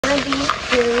to be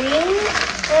doing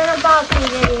an unboxing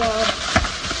video.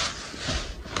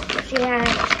 So yeah,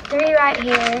 3 right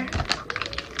here.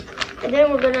 And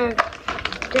then we're gonna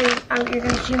you're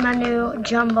gonna see my new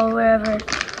jumbo, whatever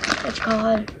it's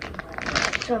called.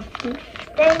 So thing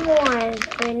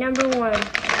 1, number 1.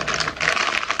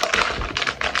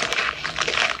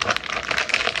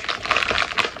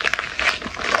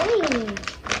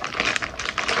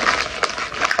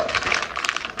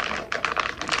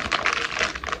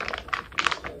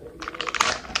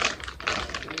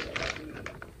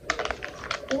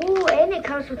 Ooh, and it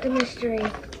comes with the mystery.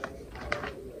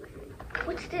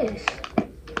 What's this?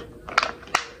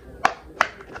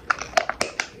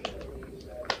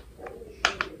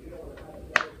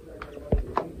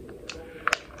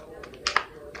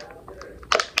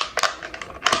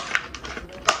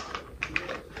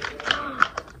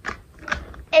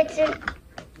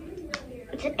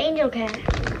 It's an angel cat.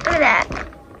 Look at that.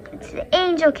 It's the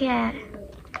angel cat.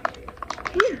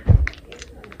 Phew.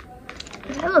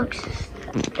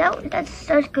 That's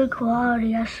such good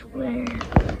quality, I swear.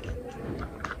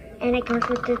 And it comes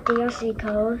with the DLC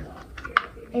code.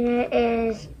 And it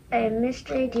is a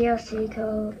mystery DLC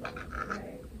code.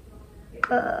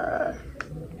 I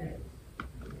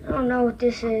don't know what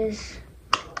this is.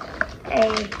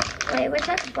 Wait, what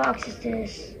type of box is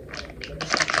this?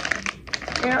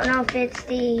 I don't know if it's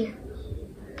the...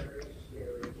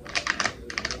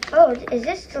 Oh, is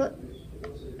this the...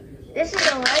 This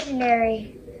is a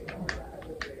legendary.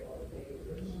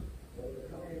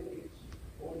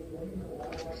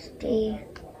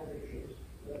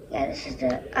 Yeah, this is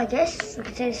the, I guess you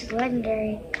could say this is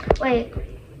legendary. Wait.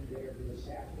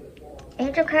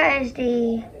 Angel Cat is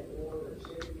the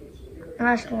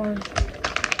last one.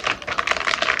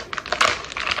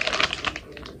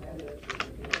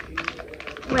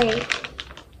 Wait.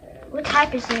 What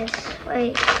type is this?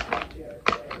 Wait.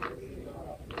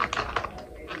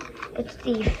 It's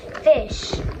the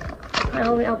fish. Wait,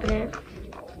 let me open it.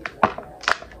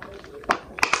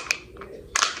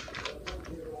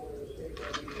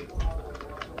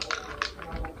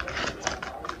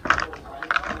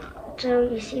 So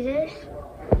you see this?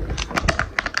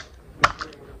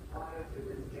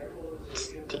 It's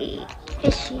the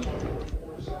fishy.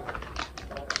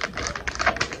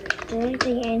 Is there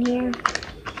anything in here?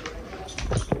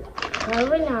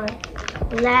 Probably not.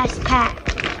 Last pack.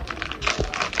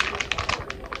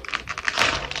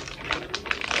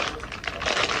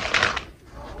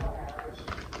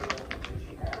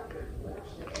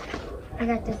 I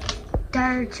got the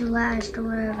third to last or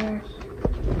whatever.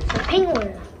 It's a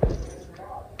penguin.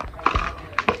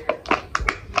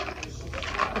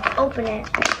 Let's open it.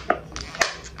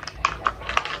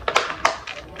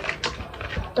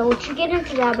 Don't you get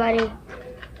into that, buddy.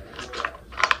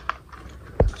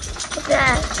 Look at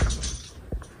that.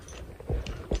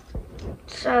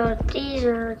 So these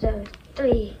are the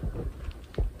 3.